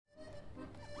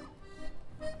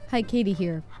Hi, Katie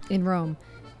here in Rome.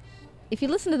 If you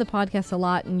listen to the podcast a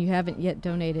lot and you haven't yet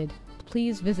donated,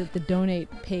 please visit the donate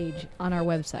page on our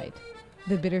website,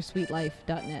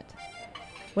 thebittersweetlife.net.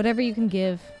 Whatever you can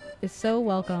give is so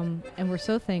welcome, and we're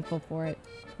so thankful for it,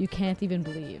 you can't even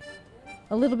believe.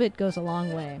 A little bit goes a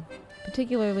long way,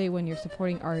 particularly when you're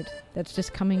supporting art that's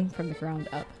just coming from the ground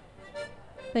up.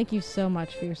 Thank you so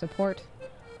much for your support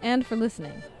and for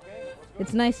listening.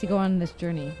 It's nice to go on this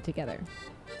journey together.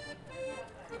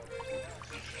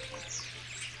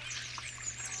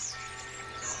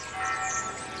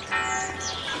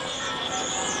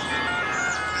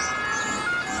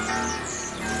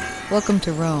 Welcome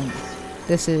to Rome.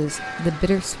 This is The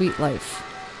Bittersweet Life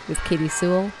with Katie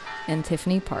Sewell and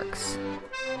Tiffany Parks.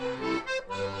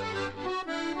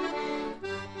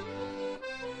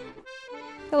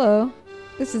 Hello,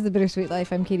 this is The Bittersweet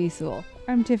Life. I'm Katie Sewell.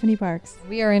 I'm Tiffany Parks.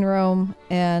 We are in Rome,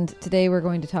 and today we're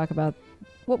going to talk about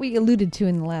what we alluded to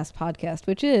in the last podcast,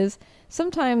 which is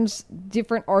sometimes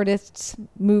different artists,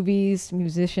 movies,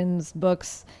 musicians,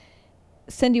 books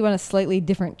send you on a slightly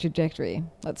different trajectory,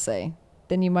 let's say,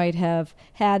 than you might have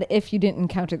had if you didn't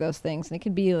encounter those things. And it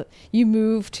could be you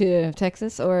move to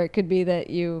Texas, or it could be that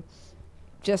you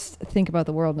just think about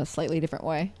the world in a slightly different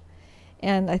way.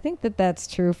 And I think that that's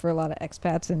true for a lot of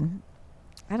expats. And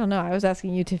I don't know, I was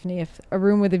asking you, Tiffany, if A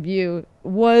Room with a View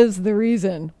was the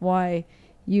reason why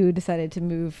you decided to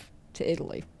move to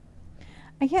Italy.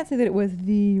 I can't say that it was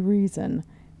the reason,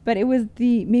 but it was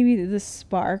maybe the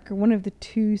spark, or one of the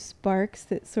two sparks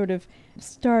that sort of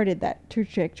started that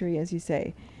trajectory, as you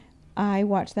say. I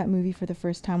watched that movie for the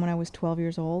first time when I was 12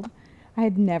 years old. I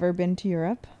had never been to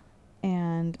Europe,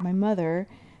 and my mother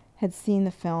had seen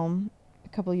the film a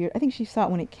couple of years. I think she saw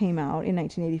it when it came out in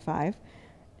 1985.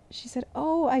 She said,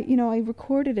 I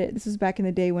recorded it. This was back in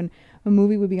the day when a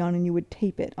movie would be on and you would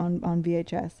tape it on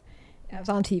VHS. It was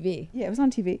on TV. Yeah, it was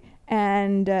on TV,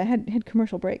 and had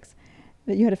commercial breaks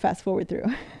that you had to fast forward through.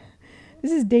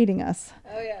 This is dating us.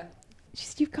 Oh, yeah. She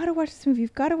said, you've got to watch this movie.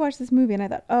 You've got to watch this movie. And I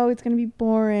thought, it's going to be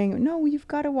boring. No, you've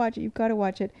got to watch it. You've got to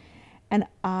watch it. And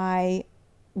I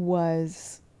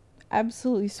was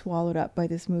absolutely swallowed up by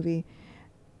this movie.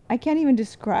 I can't even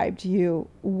describe to you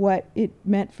what it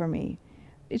meant for me.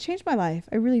 It changed my life.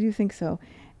 I really do think so.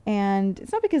 And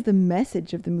it's not because the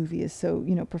message of the movie is so,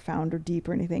 profound or deep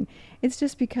or anything. It's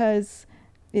just because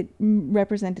it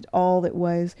represented all that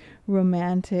was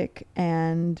romantic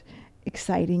and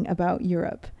exciting about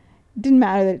Europe. It didn't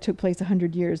matter that it took place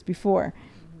 100 years before.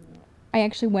 I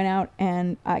actually went out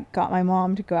and I got my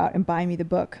mom to go out and buy me the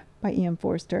book by E.M.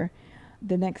 Forster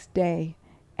the next day.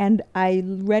 And I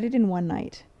read it in one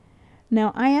night.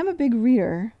 Now, I am a big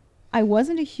reader. I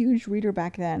wasn't a huge reader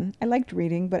back then. I liked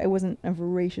reading, but I wasn't a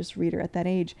voracious reader at that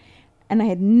age. And I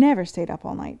had never stayed up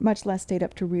all night, much less stayed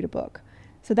up to read a book.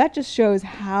 So that just shows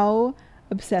how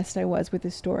obsessed I was with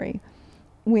this story.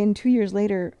 When 2 years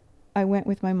later, I went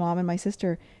with my mom and my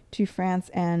sister to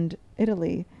France and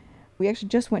Italy. We actually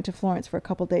just went to Florence for a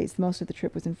couple days. Most of the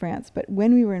trip was in France. But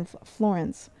when we were in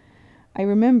Florence, I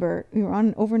remember we were on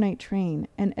an overnight train.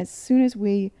 And as soon as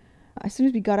we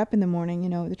got up in the morning,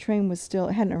 the train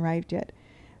it hadn't arrived yet.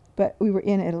 But we were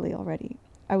in Italy already.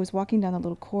 I was walking down the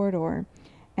little corridor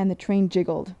and the train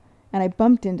jiggled. And I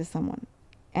bumped into someone.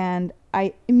 And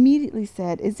I immediately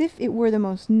said, as if it were the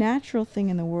most natural thing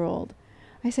in the world,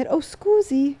 I said, "Oh,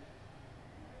 scusi."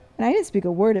 And I didn't speak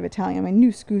a word of Italian. I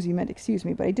knew scusi meant excuse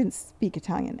me, but I didn't speak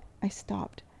Italian. I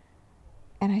stopped.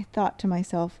 And I thought to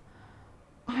myself,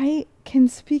 I can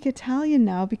speak Italian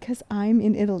now because I'm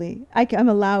in Italy. I'm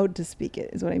allowed to speak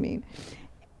it, is what I mean.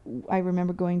 I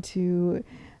remember going to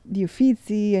the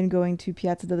Uffizi and going to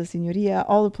Piazza della Signoria,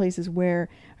 all the places where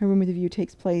A Room with a View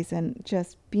takes place, and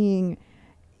just being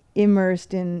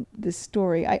immersed in this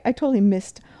story. I totally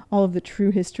missed all of the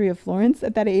true history of Florence.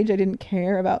 At that age, I didn't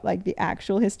care about the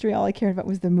actual history. All I cared about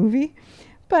was the movie.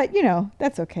 But,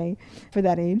 that's okay for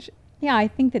that age. Yeah, I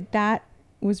think that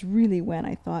was really when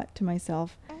I thought to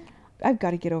myself, I've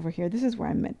got to get over here. This is where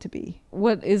I'm meant to be.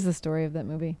 What is the story of that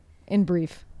movie, in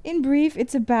brief? In brief,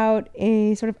 it's about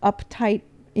a sort of uptight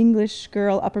English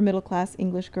girl, upper middle class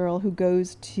English girl, who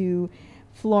goes to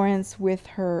Florence with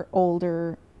her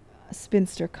older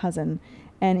spinster cousin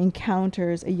and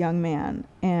encounters a young man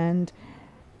and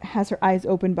has her eyes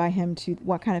opened by him to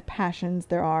what kind of passions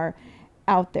there are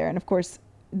out there. And of course,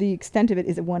 the extent of it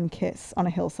is one kiss on a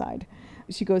hillside.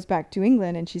 She goes back to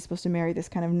England and she's supposed to marry this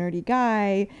kind of nerdy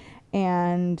guy,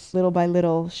 and little by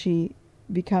little she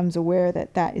becomes aware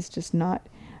that is just not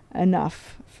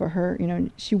enough for her.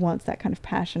 She wants that kind of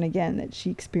passion again that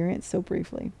she experienced so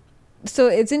briefly. So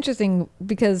it's interesting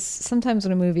because sometimes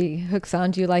when a movie hooks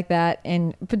onto you like that,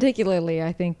 and particularly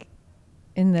I think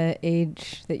in the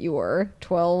age that you were,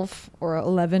 12 or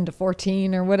 11 to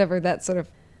 14 or whatever, that sort of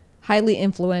highly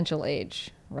influential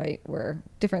age, right, where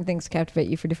different things captivate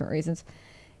you for different reasons.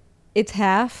 It's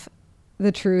half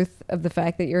the truth of the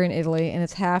fact that you're in Italy, and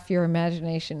it's half your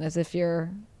imagination, as if you're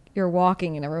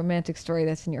walking in a romantic story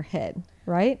that's in your head,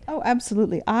 right? Oh,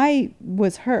 absolutely. I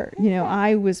was her.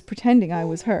 I was pretending I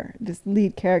was her. This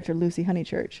lead character, Lucy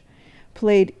Honeychurch,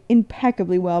 played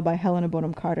impeccably well by Helena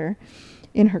Bonham Carter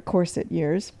in her corset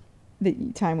years, the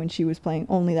time when she was playing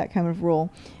only that kind of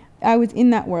role. I was in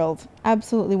that world,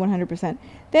 absolutely 100%.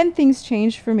 Then things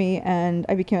changed for me, and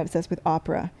I became obsessed with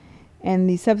opera. And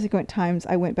the subsequent times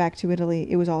I went back to Italy,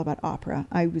 it was all about opera.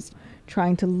 I was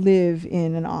trying to live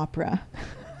in an opera.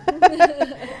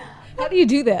 How do you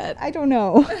do that? I don't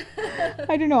know.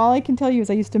 All I can tell you is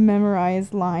I used to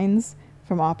memorize lines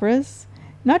from operas,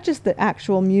 not just the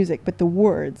actual music, but the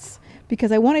words,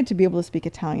 because I wanted to be able to speak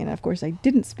Italian. Of course, I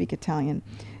didn't speak Italian,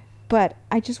 but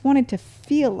I just wanted to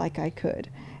feel like I could.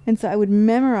 And so I would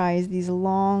memorize these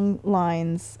long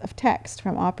lines of text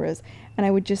from operas, and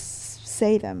I would just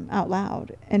say them out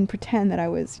loud and pretend that I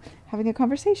was having a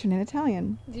conversation in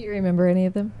Italian. Do you remember any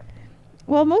of them?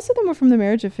 Well, most of them were from The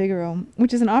Marriage of Figaro,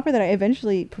 which is an opera that I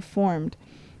eventually performed.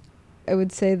 I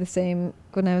would say the same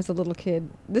when I was a little kid.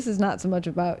 This is not so much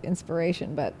about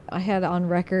inspiration, but I had on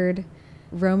record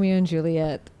Romeo and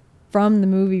Juliet from the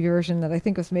movie version that I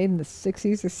think was made in the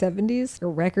 60s or 70s, a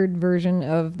record version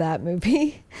of that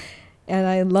movie. And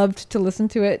I loved to listen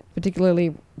to it,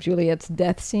 particularly Juliet's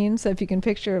death scene. So if you can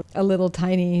picture a little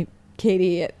tiny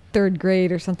Katie at 3rd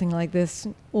grade or something like this,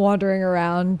 wandering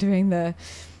around doing the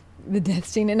death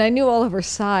scene. And I knew all of her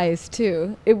sighs,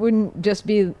 too. It wouldn't just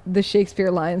be the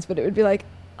Shakespeare lines, but it would be like,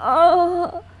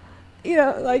 oh,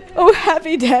 like, oh,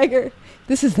 happy dagger.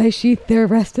 This is thy sheath, there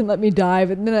rest and let me die.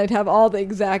 And then I'd have all the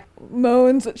exact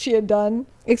moans that she had done.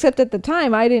 Except at the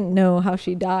time, I didn't know how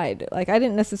she died. Like, I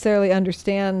didn't necessarily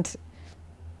understand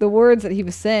the words that he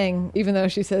was saying, even though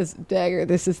she says, dagger,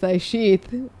 this is thy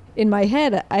sheath. In my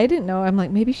head, I didn't know. I'm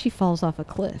like, maybe she falls off a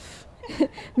cliff.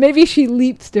 Maybe she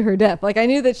leaps to her death. Like, I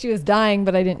knew that she was dying,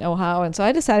 but I didn't know how. And so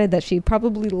I decided that she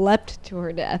probably leapt to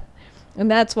her death. And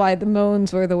that's why the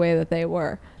moans were the way that they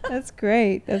were. That's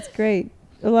great. That's great.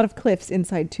 A lot of cliffs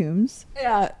inside tombs.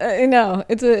 Yeah, I know.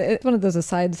 It's one of those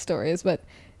aside stories, but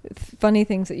funny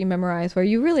things that you memorize where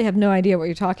you really have no idea what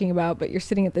you're talking about, but you're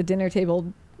sitting at the dinner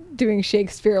table doing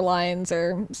Shakespeare lines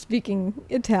or speaking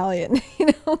Italian,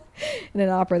 in an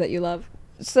opera that you love.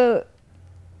 So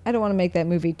I don't want to make that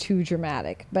movie too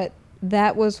dramatic, but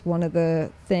that was one of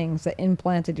the things that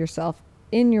implanted itself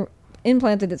in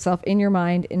your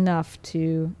mind enough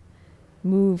to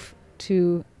move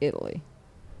to Italy.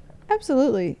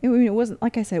 Absolutely. It wasn't,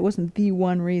 like I said, it wasn't the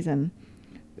one reason.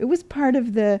 It was part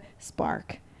of the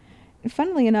spark. And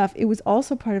funnily enough, it was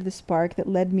also part of the spark that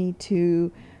led me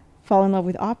to fall in love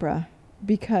with opera,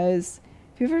 because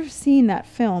if you've ever seen that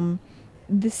film,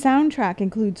 the soundtrack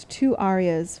includes 2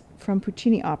 arias from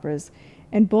Puccini operas,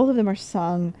 and both of them are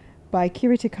sung by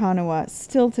Kirita Kanawa,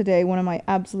 still today one of my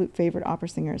absolute favorite opera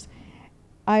singers.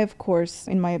 I, of course,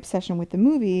 in my obsession with the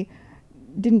movie,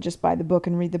 didn't just buy the book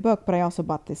and read the book, but I also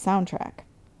bought the soundtrack.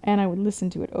 And I would listen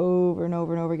to it over and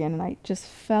over and over again, and I just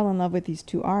fell in love with these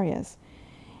 2 arias.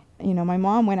 My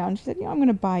mom went out and she said, I'm going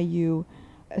to buy you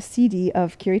a CD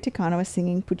of Kirita Kanawa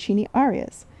singing Puccini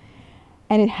arias.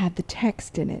 And it had the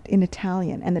text in it, in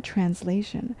Italian, and the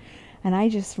translation. And I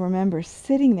just remember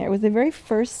sitting there. It was the very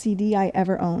first CD I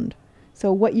ever owned.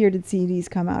 So what year did CDs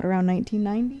come out? Around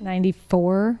 1990?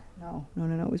 94? No,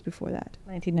 it was before that.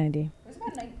 1990.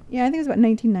 Yeah, I think it was about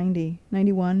 1990,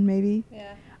 91 maybe.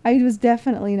 Yeah. I was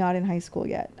definitely not in high school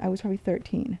yet. I was probably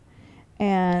 13.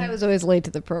 And I was always late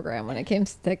to the program when it came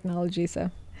to technology,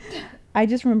 so. I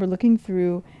just remember looking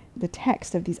through the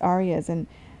text of these arias and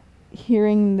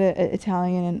hearing the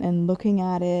Italian and looking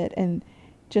at it and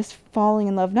just falling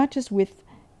in love, not just with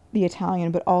the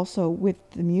Italian, but also with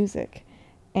the music.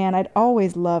 And I'd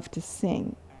always loved to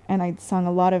sing, and I'd sung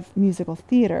a lot of musical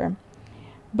theater.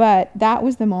 But that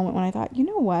was the moment when I thought, you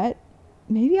know what?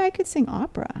 Maybe I could sing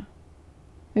opera.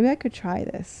 Maybe I could try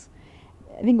this.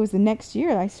 I think it was the next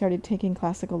year I started taking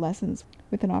classical lessons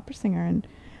with an opera singer, and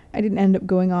I didn't end up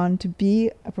going on to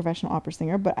be a professional opera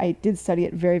singer, but I did study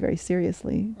it very, very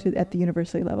seriously at the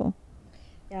university level.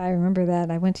 Yeah, I remember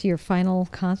that. I went to your final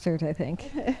concert, I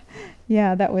think.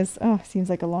 Yeah, that was, seems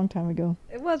like a long time ago.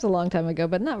 It was a long time ago,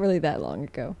 but not really that long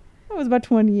ago. It was about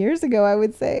 20 years ago, I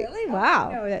would say. Really? Wow.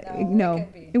 No,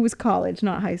 it was college,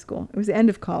 not high school. It was the end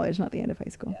of college, not the end of high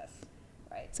school. Yes.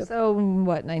 Right. So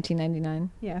what, 1999?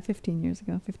 Yeah, 15 years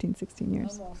ago, 15, 16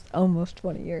 years. Almost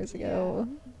 20 years ago.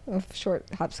 Yeah. A short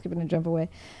hop, skip, and a jump away.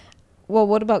 Well,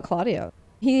 what about Claudio?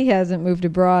 He hasn't moved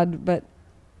abroad, but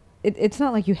it's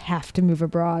not like you have to move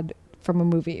abroad from a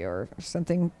movie or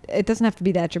something. It doesn't have to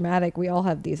be that dramatic. We all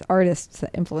have these artists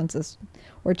that influence us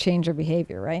or change our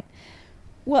behavior, right?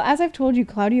 Well, as I've told you,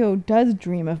 Claudio does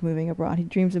dream of moving abroad. He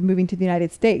dreams of moving to the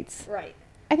United States. Right.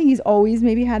 I think he's always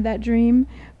maybe had that dream,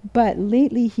 but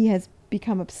lately he has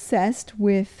become obsessed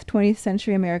with 20th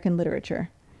century American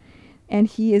literature. And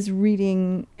he is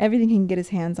reading everything he can get his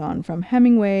hands on, from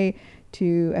Hemingway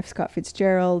to F. Scott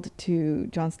Fitzgerald to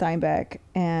John Steinbeck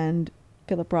and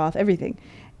Philip Roth, everything.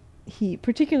 He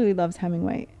particularly loves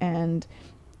Hemingway. And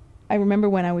I remember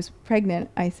when I was pregnant,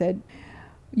 I said,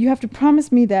 you have to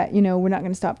promise me that, we're not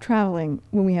going to stop traveling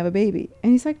when we have a baby.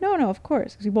 And he's like, no, of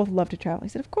course, because we both love to travel. He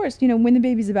said, of course, when the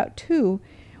baby's about 2,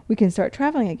 we can start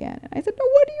traveling again. And I said, no,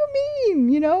 what do you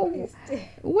mean?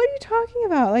 What are you talking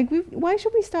about? Like, why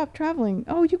should we stop traveling?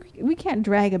 Oh, we can't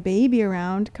drag a baby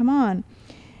around. Come on.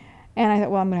 And I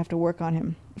thought, well, I'm going to have to work on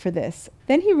him for this.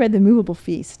 Then he read The Movable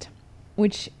Feast,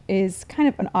 which is kind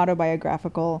of an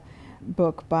autobiographical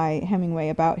book by Hemingway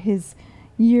about his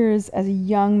years as a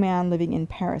young man living in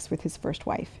Paris with his first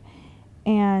wife.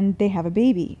 And they have a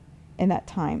baby in that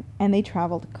time, and they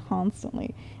traveled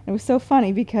constantly. And it was so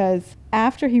funny because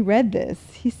after he read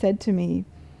this, he said to me,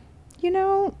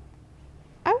 I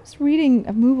was reading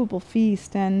A Movable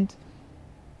Feast, and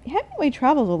Hemingway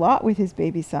traveled a lot with his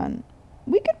baby son.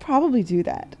 We could probably do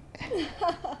that.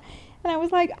 And I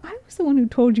was like, I was the one who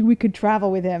told you we could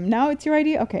travel with him. Now it's your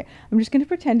idea? Okay, I'm just going to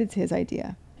pretend it's his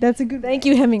idea. That's a good Thank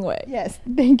you, Hemingway. Yes,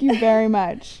 thank you very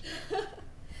much.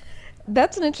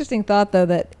 That's an interesting thought, though,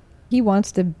 that he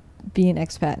wants to be an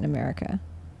expat in America,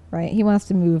 right? He wants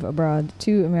to move abroad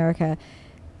to America.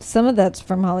 Some of that's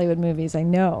from Hollywood movies, I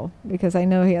know, because I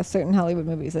know he has certain Hollywood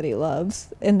movies that he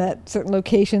loves, and that certain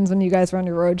locations when you guys were on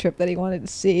your road trip that he wanted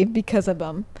to see because of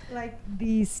them. Like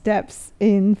the steps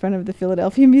in front of the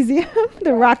Philadelphia Museum,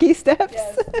 the Rocky steps.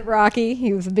 Yes, Rocky.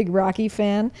 He was a big Rocky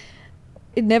fan.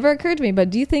 It never occurred to me, but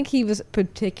do you think he was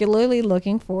particularly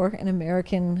looking for an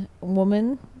American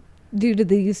woman due to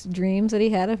these dreams that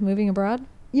he had of moving abroad?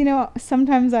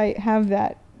 Sometimes I have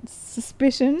that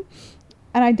suspicion,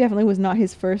 and I definitely was not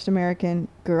his first American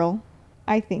girl.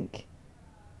 I think,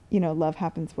 love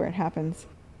happens where it happens.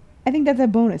 I think that's a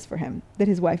bonus for him, that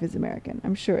his wife is American.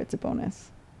 I'm sure it's a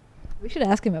bonus. We should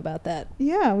ask him about that.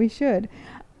 Yeah, we should.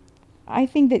 I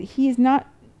think that he's not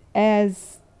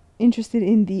as interested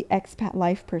in the expat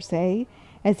life per se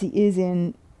as he is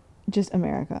in just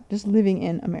America, just living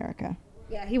in America.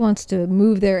 Yeah, he wants to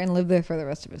move there and live there for the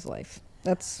rest of his life.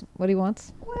 That's what he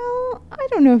wants? Well, I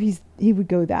don't know if he would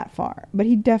go that far, but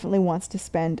he definitely wants to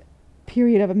spend a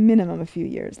period of a minimum a few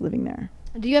years living there.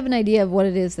 Do you have an idea of what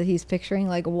it is that he's picturing?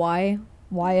 Like, why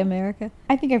America?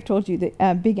 I think I've told you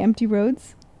the big empty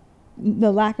roads,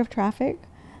 the lack of traffic.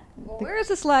 Well, where is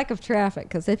this lack of traffic?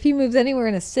 Because if he moves anywhere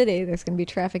in a city, there's going to be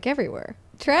traffic everywhere.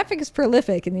 Traffic is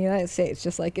prolific in the United States,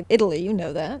 just like in Italy. You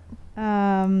know that.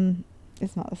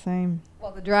 It's not the same.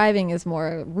 Well, the driving is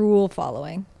more rule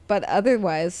following, but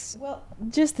otherwise, well,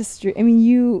 just the street. I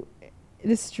mean,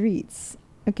 the streets.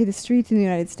 Okay, the streets in the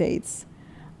United States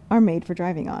are made for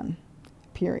driving on.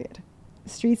 Period. The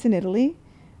streets in Italy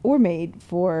were made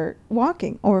for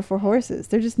walking or for horses.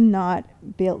 They're just not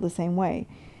built the same way.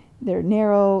 They're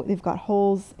narrow, they've got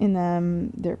holes in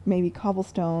them, they're maybe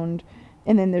cobblestoned,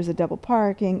 and then there's a double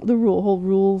parking, the whole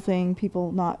rule thing,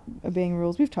 people not obeying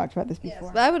rules. We've talked about this before.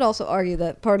 Yes, but I would also argue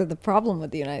that part of the problem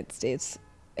with the United States,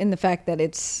 in the fact that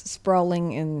it's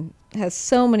sprawling and has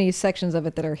so many sections of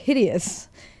it that are hideous,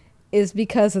 is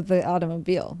because of the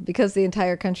automobile, because the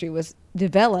entire country was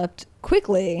developed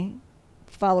quickly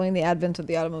following the advent of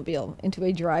the automobile into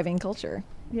a driving culture.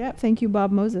 Yeah, thank you,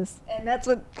 Bob Moses. And that's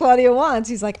what Claudio wants.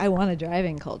 He's like, I want a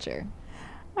driving culture.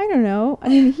 I don't know. I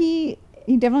mean, he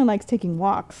definitely likes taking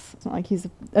walks. It's not like he's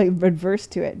adverse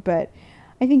to it, but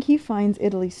I think he finds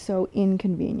Italy so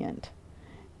inconvenient.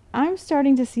 I'm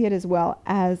starting to see it as well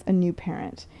as a new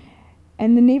parent.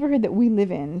 And the neighborhood that we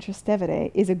live in,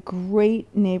 Trastevere, is a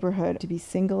great neighborhood to be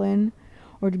single in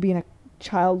or to be in a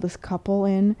childless couple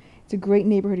in. It's a great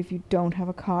neighborhood if you don't have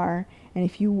a car and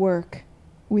if you work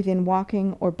within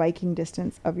walking or biking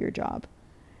distance of your job.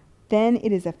 Then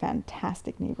it is a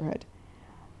fantastic neighborhood.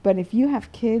 But if you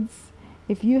have kids,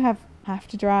 if you have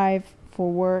to drive for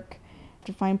work,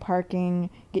 to find parking,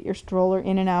 get your stroller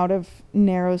in and out of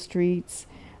narrow streets,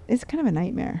 it's kind of a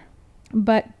nightmare.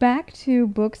 But back to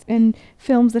books and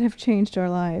films that have changed our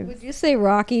lives. Would you say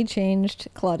Rocky changed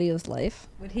Claudio's life?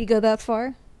 Would he go that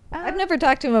far? I've never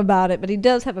talked to him about it, but he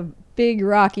does have a big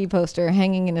Rocky poster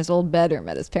hanging in his old bedroom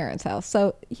at his parents' house.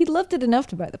 So he loved it enough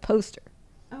to buy the poster,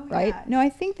 right? Yeah. No, I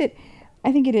think that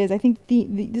I think it is. I think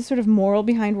the sort of moral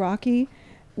behind Rocky,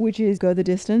 which is go the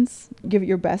distance, give it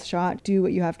your best shot, do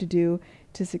what you have to do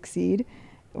to succeed,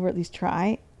 or at least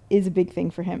try, is a big thing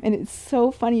for him. And it's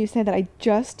so funny you said that. I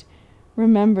just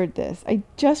remembered this.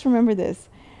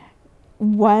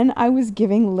 When I was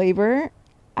giving labor,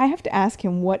 I have to ask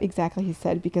him what exactly he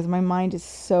said because my mind is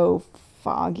so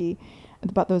foggy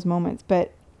about those moments.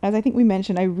 But as I think we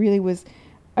mentioned, I really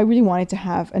wanted to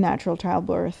have a natural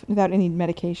childbirth without any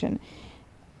medication.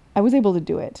 I was able to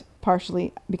do it,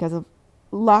 partially because of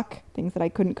luck, things that I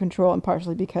couldn't control, and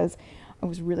partially because I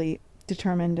was really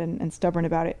determined and stubborn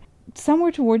about it.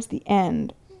 Somewhere towards the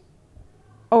end,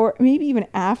 or maybe even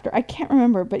after, I can't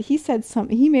remember, but he said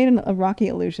something. He made a Rocky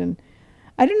allusion.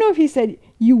 I don't know if he said,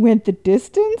 "You went the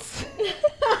distance."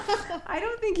 I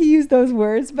don't think he used those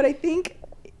words, but I think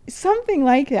something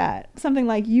like that. Something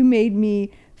like, "You made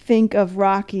me think of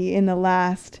Rocky in the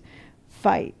last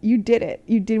fight. You did it.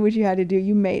 You did what you had to do.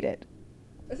 You made it."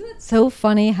 Isn't it so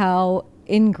funny how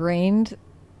ingrained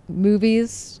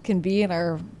movies can be in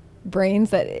our brains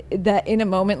that in a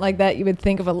moment like that you would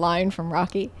think of a line from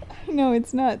Rocky? No,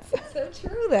 it's nuts. So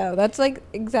true, though. That's like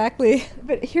exactly.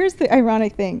 But here's the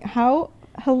ironic thing. How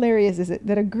hilarious is it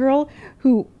that a girl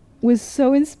who was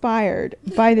so inspired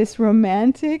by this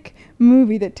romantic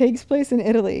movie that takes place in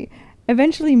Italy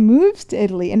eventually moves to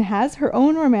Italy and has her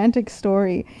own romantic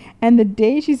story, and the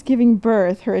day she's giving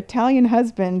birth, her Italian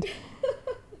husband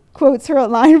quotes her a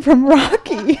line from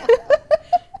Rocky.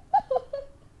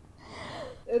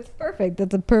 It's perfect.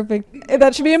 That's a perfect.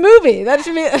 That should be a movie. That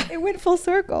should be. It went full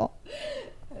circle.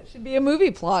 That should be a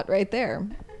movie plot right there.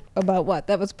 About what?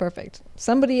 That was perfect.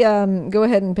 Somebody go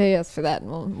ahead and pay us for that,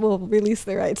 and we'll release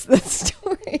the rights to that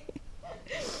story.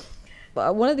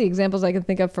 One of the examples I can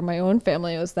think of from my own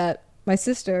family was that my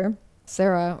sister,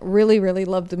 Sarah, really, really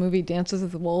loved the movie Dances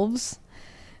with Wolves,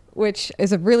 which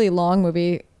is a really long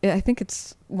movie. I think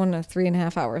it's 1 to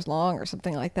 3.5 hours long or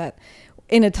something like that,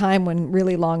 in a time when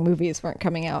really long movies weren't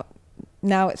coming out.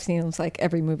 Now it seems like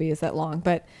every movie is that long,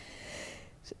 but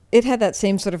it had that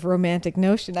same sort of romantic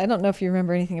notion. I don't know if you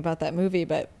remember anything about that movie,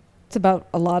 but it's about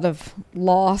a lot of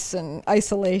loss and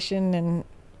isolation and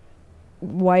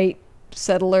white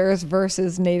settlers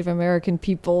versus Native American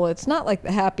people. It's not like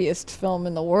the happiest film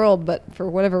in the world, but for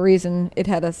whatever reason, it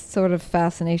had a sort of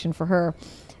fascination for her,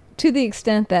 to the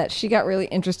extent that she got really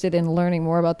interested in learning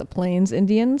more about the Plains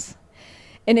Indians.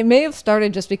 And it may have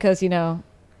started just because, a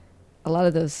lot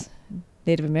of those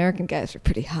Native American guys are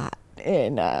pretty hot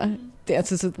in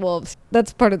Dances with Wolves.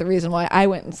 That's part of the reason why I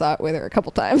went and saw it with her a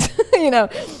couple times.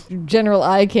 General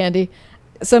eye candy.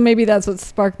 So maybe that's what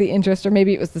sparked the interest, or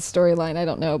maybe it was the storyline. I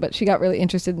don't know. But she got really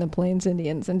interested in the Plains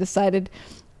Indians and decided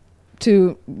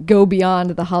to go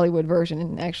beyond the Hollywood version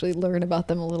and actually learn about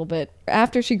them a little bit.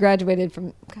 After she graduated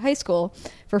from high school,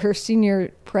 for her senior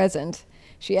present,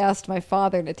 she asked my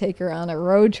father to take her on a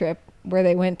road trip where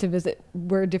they went to visit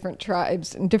different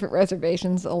tribes and different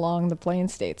reservations along the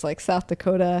Plains states, like South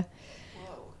Dakota.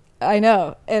 Whoa. I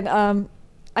know. And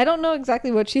I don't know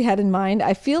exactly what she had in mind.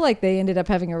 I feel like they ended up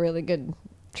having a really good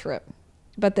trip.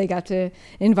 But they got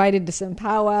invited to some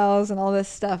powwows and all this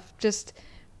stuff just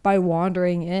by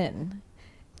wandering in.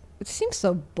 It seems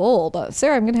so bold.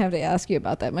 Sarah, I'm going to have to ask you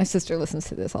about that. My sister listens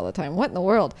to this all the time. What in the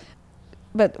world?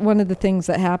 But one of the things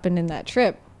that happened in that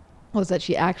trip was that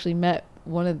she actually met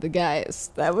one of the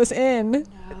guys that was in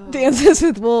Dances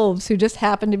with Wolves, who just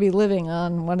happened to be living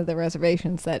on one of the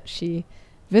reservations that she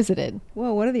visited.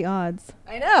 Whoa, what are the odds?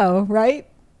 I know, right?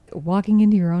 Walking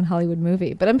into your own Hollywood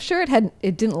movie. But I'm sure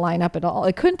it didn't line up at all.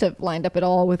 It couldn't have lined up at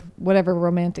all with whatever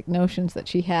romantic notions that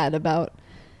she had about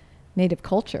Native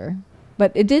culture.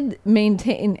 But it did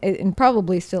maintain, and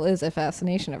probably still is, a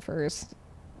fascination of hers.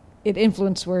 It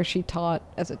influenced where she taught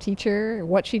as a teacher,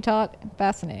 what she taught.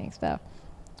 Fascinating stuff.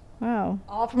 Wow.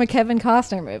 All from a Kevin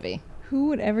Costner movie. Who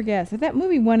would ever guess? That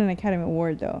movie won an Academy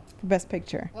Award, though, for Best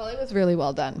Picture. Well, it was really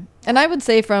well done. And I would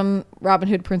say from Robin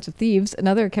Hood, Prince of Thieves,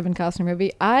 another Kevin Costner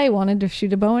movie, I wanted to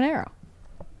shoot a bow and arrow.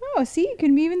 Oh, see, it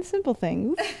can be even simple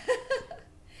things.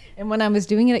 And when I was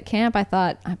doing it at camp, I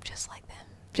thought, I'm just like them.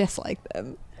 Just like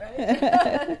them.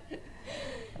 Right?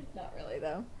 Not really,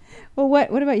 though. Well,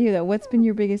 what about you, though? What's been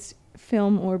your biggest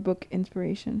film or book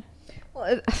inspiration?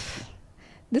 Well,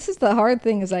 this is the hard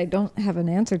thing, is I don't have an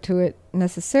answer to it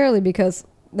necessarily, because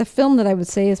the film that I would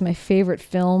say is my favorite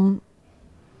film,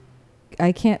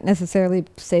 I can't necessarily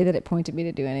say that it pointed me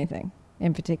to do anything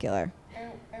in particular.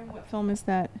 And what film is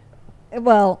that?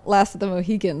 Well, Last of the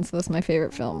Mohicans was my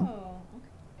favorite film. Oh, okay.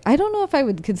 I don't know if I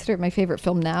would consider it my favorite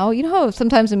film now. You know how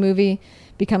sometimes a movie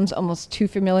becomes almost too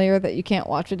familiar that you can't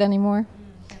watch it anymore?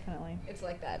 Definitely. It's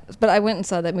like that. But I went and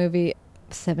saw that movie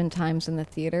 7 times in the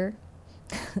theater.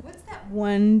 What's that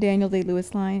one Daniel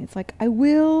Day-Lewis line? It's like, I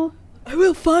will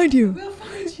find you.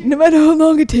 find you. No matter how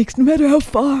long it takes, no matter how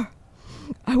far.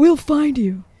 I will find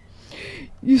you.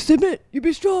 You submit, you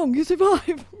be strong, you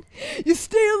survive. You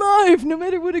stay alive no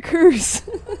matter what occurs.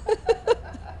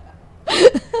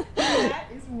 That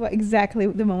is exactly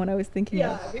the moment I was thinking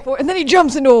of. And then he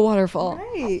jumps into a waterfall.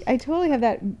 Right. I totally have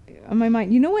that on my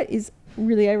mind. You know what is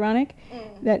really ironic?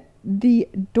 That the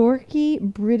dorky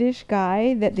British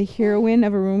guy that the heroine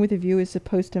of A Room with a View is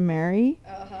supposed to marry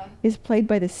is played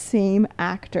by the same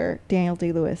actor, Daniel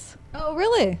Day-Lewis. Oh,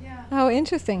 really? Yeah. How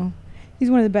interesting.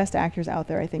 He's one of the best actors out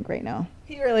there, I think, right now.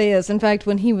 He really is. In fact,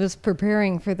 when he was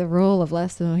preparing for the role of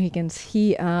Last of the Mohicans,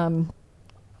 he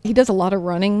does a lot of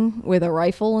running with a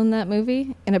rifle in that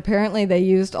movie, and apparently they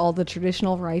used all the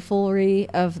traditional riflery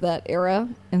of that era,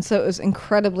 and so it was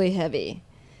incredibly heavy.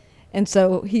 And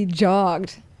so he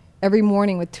jogged every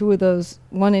morning with two of those,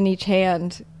 one in each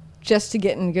hand, just to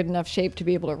get in good enough shape to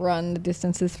be able to run the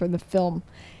distances for the film.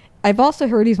 I've also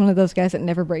heard he's one of those guys that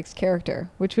never breaks character,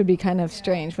 which would be kind of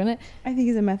strange, wouldn't it? I think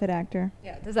he's a method actor.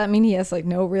 Yeah. Does that mean he has like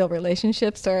no real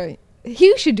relationships? Or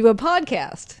he should do a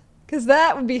podcast, because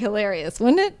that would be hilarious,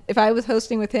 wouldn't it? If I was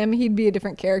hosting with him, he'd be a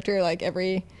different character like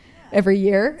every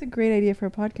year. It's a great idea for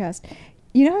a podcast.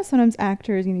 You know how sometimes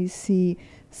actors, you see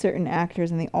certain actors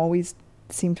and they always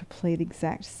seem to play the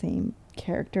exact same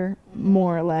character,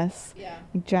 more or less. Yeah.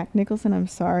 Like Jack Nicholson, I'm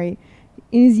sorry.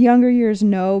 In his younger years,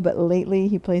 no, but lately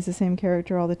he plays the same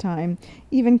character all the time.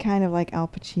 Even kind of like Al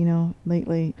Pacino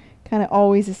lately, kind of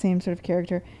always the same sort of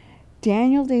character.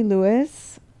 Daniel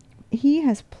Day-Lewis, he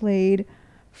has played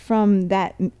from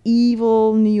that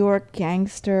evil New York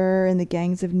gangster in the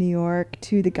Gangs of New York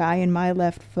to the guy in My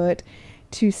Left Foot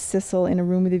to Cecil in A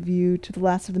Room with a View to The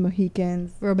Last of the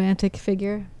Mohicans. Romantic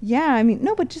figure. Yeah, I mean,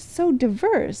 no, but just so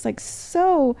diverse, like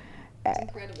so.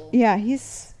 Incredible. Yeah,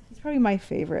 he's probably my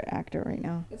favorite actor right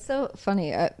now. It's so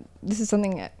funny. This is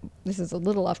a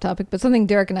little off topic, but something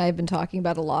Derek and I have been talking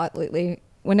about a lot lately.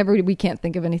 Whenever we can't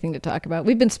think of anything to talk about,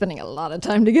 we've been spending a lot of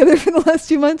time together for the last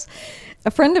 2 months.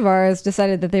 A friend of ours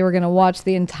decided that they were going to watch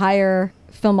the entire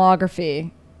filmography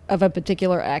of a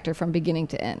particular actor from beginning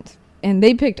to end. And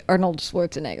they picked Arnold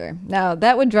Schwarzenegger. Now,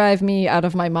 that would drive me out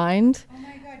of my mind. Oh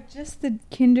my God, just the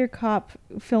Kindercop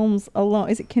films alone.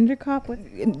 Is it Kindercop?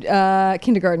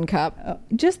 Kindergarten Cop. Oh,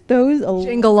 just those alone.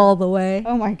 Jingle All the Way.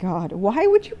 Oh my God. Why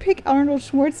would you pick Arnold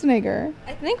Schwarzenegger?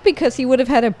 I think because he would have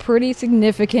had a pretty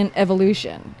significant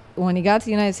evolution. When he got to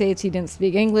the United States, he didn't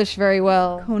speak English very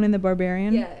well. Conan the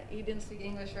Barbarian? Yeah, he didn't speak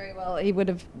English very well. He would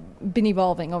have been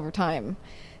evolving over time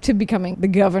to becoming the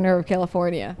governor of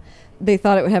California. They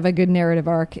thought it would have a good narrative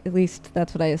arc. At least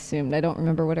that's what I assumed. I don't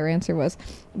remember what our answer was.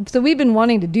 So we've been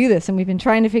wanting to do this, and we've been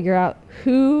trying to figure out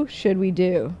who should we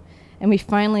do. And we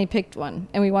finally picked one.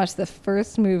 And we watched the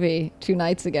first movie 2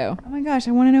 nights ago. Oh my gosh,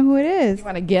 I want to know who it is. You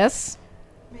want to guess?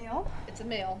 Male? It's a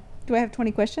male. Do I have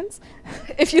 20 questions?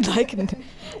 If you'd like.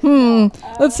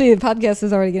 Let's see. The podcast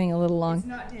is already getting a little long. It's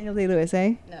not Daniel Day-Lewis,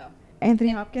 eh? No.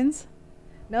 Anthony Hopkins?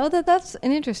 No, that's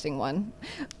an interesting one.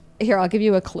 Here, I'll give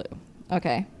you a clue.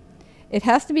 Okay. It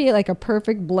has to be like a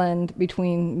perfect blend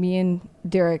between me and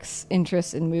Derek's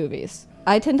interests in movies.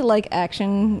 I tend to like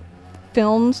action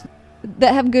films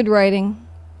that have good writing,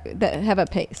 that have a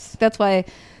pace. That's why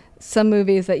some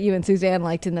movies that you and Suzanne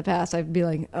liked in the past, I'd be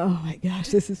like, oh my gosh,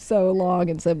 this is so long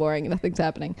and so boring and nothing's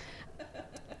happening.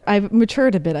 I've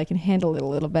matured a bit. I can handle it a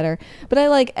little better. But I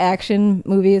like action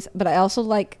movies, but I also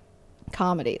like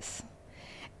comedies.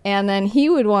 And then he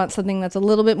would want something that's a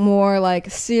little bit more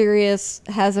like serious,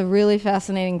 has a really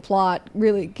fascinating plot,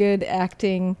 really good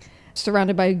acting,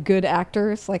 surrounded by good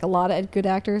actors, like a lot of good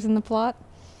actors in the plot.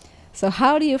 So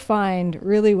how do you find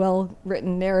really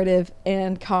well-written narrative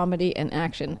and comedy and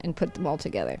action and put them all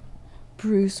together?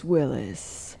 Bruce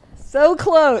Willis. So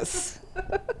close.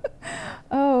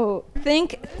 Oh.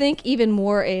 Think even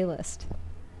more A-list.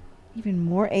 Even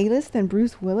more A-list than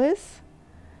Bruce Willis?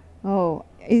 Oh,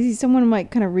 is he someone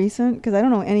like kind of recent? Because I don't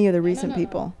know any of the recent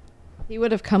people. He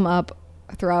would have come up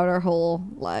throughout our whole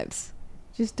lives.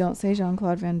 Just don't say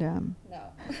Jean-Claude Van Damme.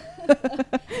 No.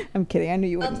 I'm kidding. I knew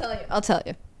you wouldn't. I'll tell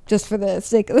you. Just for the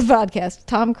sake of the podcast.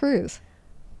 Tom Cruise.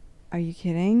 Are you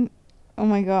kidding? Oh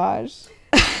my gosh.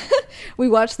 We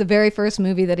watched the very first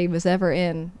movie that he was ever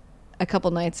in a couple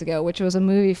nights ago, which was a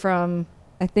movie from,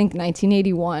 I think,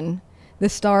 1981. The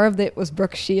star of it was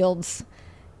Brooke Shields.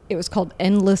 It was called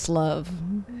Endless Love,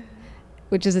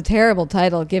 which is a terrible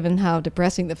title given how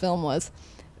depressing the film was.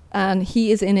 And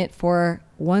he is in it for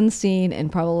one scene and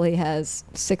probably has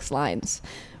 6 lines.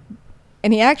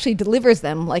 And he actually delivers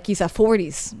them like he's a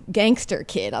 40s gangster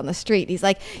kid on the street. He's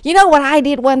like, you know what I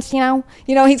did once,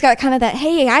 he's got kind of that,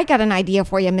 hey, I got an idea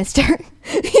for you, mister.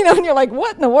 And you're like,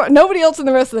 what in the world? Nobody else in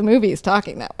the rest of the movie is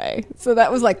talking that way. So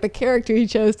that was like the character he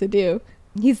chose to do.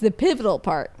 He's the pivotal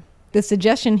part. The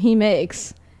suggestion he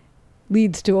makes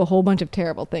leads to a whole bunch of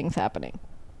terrible things happening.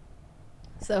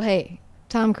 So, hey,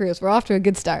 Tom Cruise, we're off to a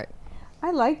good start.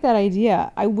 I like that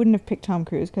idea. I wouldn't have picked Tom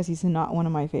Cruise because he's not one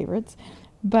of my favorites.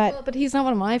 But he's not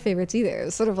one of my favorites either.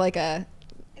 It's sort of like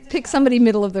pick somebody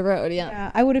middle of the road,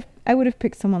 yeah. I would have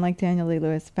picked someone like Daniel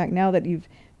Day-Lewis. In fact, now that you've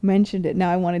mentioned it, now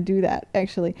I want to do that,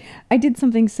 actually. I did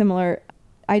something similar.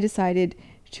 I decided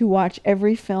to watch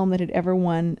every film that had ever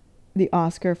won the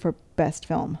Oscar for Best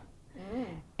Film.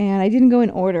 And I didn't go in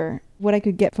order. What I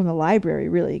could get from the library,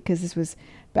 really, because this was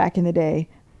back in the day.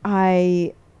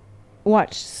 I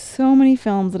watched so many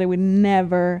films that I would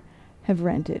never have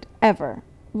rented, ever.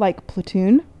 Like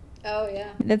Platoon. Oh,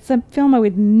 yeah. That's a film I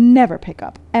would never pick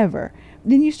up, ever.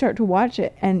 Then you start to watch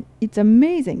it, and it's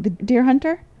amazing. The Deer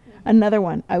Hunter, another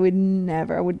one. I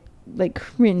would like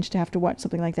cringe to have to watch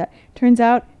something like that. Turns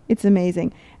out, it's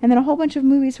amazing. And then a whole bunch of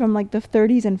movies from like the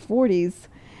 30s and 40s.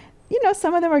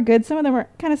 Some of them are good, some of them are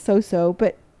kind of so-so,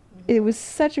 but it was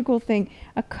such a cool thing.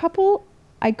 A couple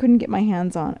I couldn't get my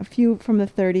hands on. A few from the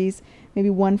 30s, maybe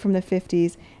one from the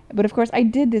 50s. But of course, I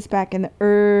did this back in the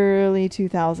early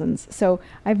 2000s. So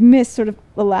I've missed sort of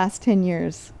the last 10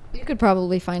 years. You could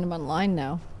probably find them online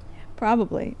now.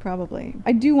 Probably.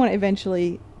 I do want to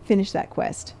eventually finish that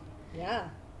quest. Yeah.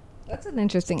 That's an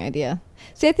interesting idea.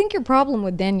 See, I think your problem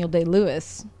with Daniel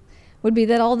Day-Lewis would be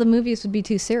that all the movies would be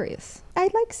too serious. I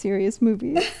like serious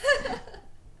movies.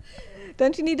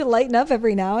 Don't you need to lighten up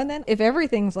every now and then? If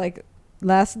everything's like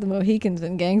Last of the Mohicans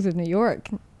and Gangs of New York,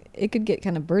 it could get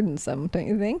kind of burdensome, don't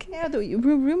you think? Yeah, the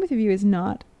Room with a View is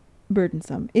not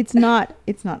burdensome. It's not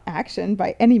action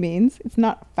by any means. It's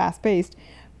not fast-paced,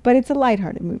 but it's a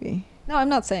lighthearted movie. No, I'm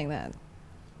not saying that.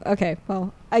 Okay,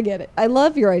 well, I get it. I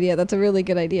love your idea. That's a really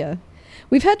good idea.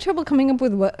 We've had trouble coming up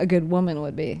with what a good woman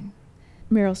would be.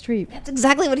 Meryl Streep. That's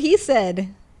exactly what he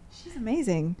said. She's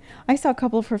amazing. I saw a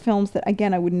couple of her films that,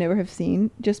 again, I would never have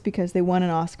seen just because they won an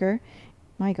Oscar.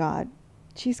 My God,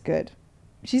 she's good.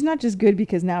 She's not just good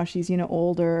because now she's,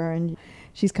 older and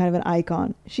she's kind of an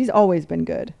icon. She's always been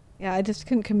good. Yeah, I just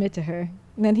couldn't commit to her.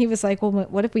 And then he was like, well,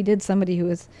 what if we did somebody who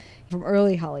was from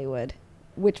early Hollywood?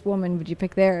 Which woman would you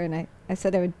pick there? And I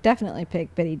said I would definitely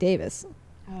pick Bette Davis.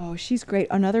 Oh, she's great.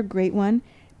 Another great one,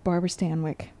 Barbara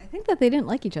Stanwyck. I think that they didn't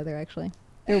like each other, actually.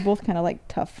 They were both kind of like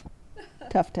tough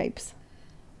types.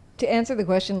 To answer the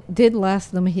question, did Last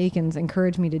of the Mohicans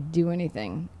encourage me to do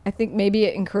anything? I think maybe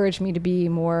it encouraged me to be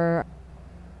more...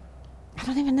 I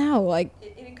don't even know. Like,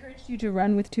 it encouraged you to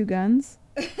run with two guns?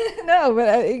 No,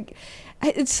 but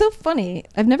it's so funny.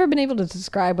 I've never been able to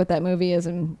describe what that movie is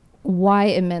and why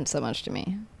it meant so much to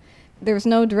me. There was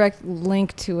no direct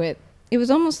link to it. It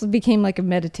was almost became like a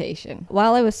meditation.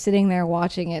 While I was sitting there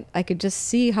watching it, I could just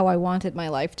see how I wanted my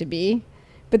life to be.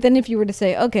 But then if you were to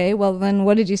say, okay, well then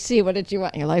what did you see? What did you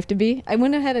want your life to be? I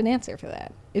wouldn't have had an answer for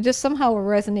that. It just somehow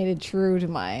resonated true to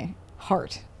my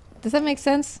heart. Does that make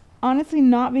sense? Honestly,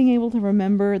 not being able to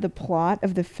remember the plot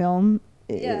of the film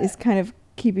is kind of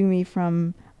keeping me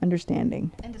from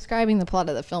understanding. And describing the plot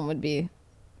of the film would be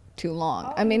too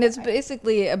long. I mean, it's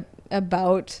basically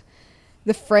about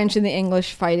the French and the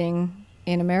English fighting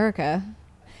in America.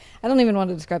 I don't even want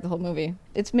to describe the whole movie.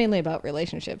 It's mainly about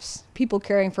relationships. People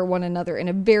caring for one another in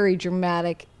a very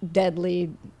dramatic,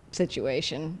 deadly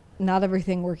situation. Not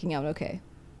everything working out okay.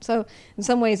 So, in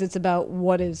some ways, it's about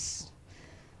what is...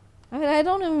 I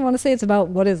don't even want to say it's about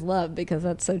what is love, because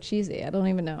that's so cheesy. I don't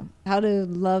even know. How to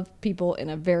love people in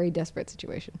a very desperate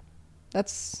situation.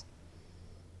 That's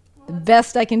the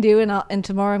best I can do, and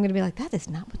tomorrow I'm going to be like, that is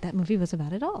not what that movie was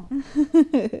about at all.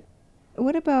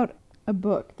 What about a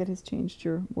book that has changed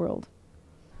your world?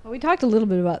 Well, we talked a little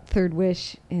bit about Third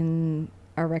Wish in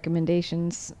our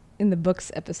recommendations in the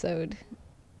books episode.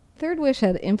 Third Wish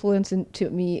had influence to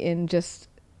me in just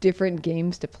different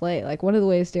games to play. Like, one of the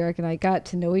ways Derek and I got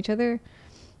to know each other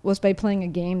was by playing a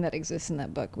game that exists in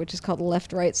that book, which is called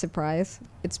Left, Right, Surprise.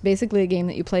 It's basically a game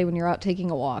that you play when you're out taking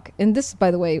a walk. And this,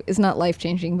 by the way, is not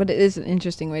life-changing, but it is an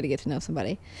interesting way to get to know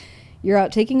somebody. You're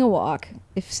out taking a walk.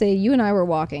 If, say, you and I were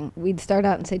walking, we'd start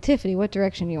out and say, Tiffany, what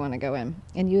direction do you want to go in?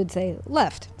 And you would say,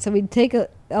 left. So we'd take a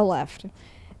left.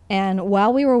 And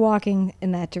while we were walking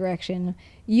in that direction,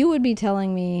 you would be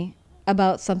telling me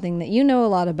about something that you know a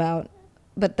lot about,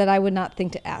 but that I would not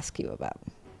think to ask you about.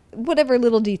 Whatever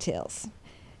little details.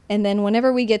 And then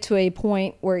whenever we get to a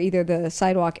point where either the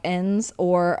sidewalk ends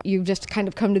or you've just kind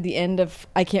of come to the end of,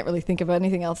 I can't really think of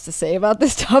anything else to say about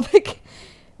this topic,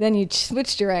 then you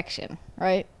switch direction,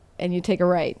 right? And you take a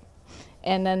right.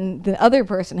 And then the other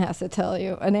person has to tell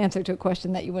you an answer to a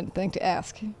question that you wouldn't think to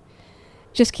ask.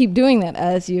 Just keep doing that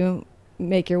as you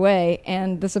make your way.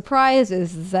 And the surprise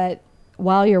is that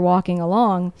while you're walking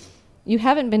along, you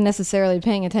haven't been necessarily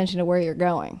paying attention to where you're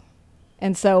going.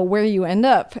 And so where you end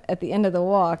up at the end of the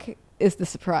walk is the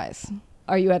surprise.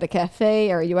 Are you at a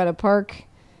cafe? Are you at a park?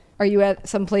 Are you at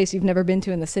some place you've never been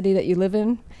to in the city that you live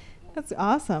in? That's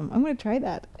awesome. I'm going to try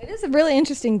that. It is a really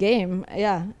interesting game.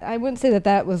 Yeah. I wouldn't say that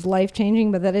that was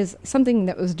life-changing, but that is something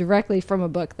that was directly from a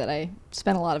book that I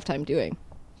spent a lot of time doing.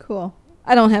 Cool.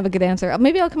 I don't have a good answer.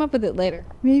 Maybe I'll come up with it later.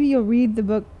 Maybe you'll read the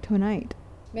book tonight.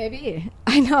 Maybe.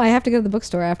 I know. I have to go to the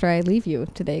bookstore after I leave you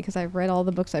today because I've read all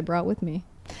the books I brought with me.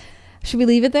 Should we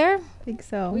leave it there? I think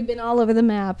so. We've been all over the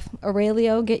map.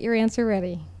 Aurelio, get your answer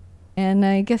ready. And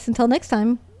I guess until next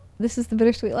time, this is The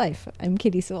Bittersweet Life. I'm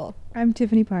Katie Sewell. I'm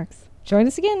Tiffany Parks. Join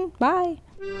us again. Bye.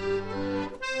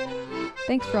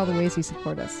 Thanks for all the ways you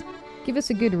support us. Give us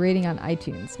a good rating on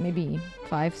iTunes, maybe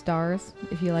 5 stars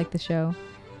if you like the show.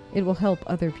 It will help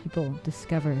other people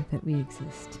discover that we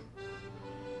exist.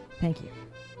 Thank you.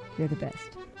 You're the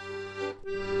best.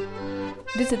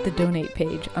 Visit the donate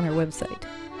page on our website,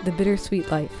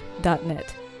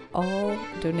 thebittersweetlife.net. All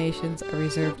donations are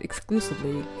reserved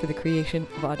exclusively for the creation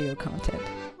of audio content.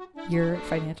 Your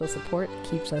financial support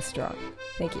keeps us strong.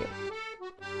 Thank you.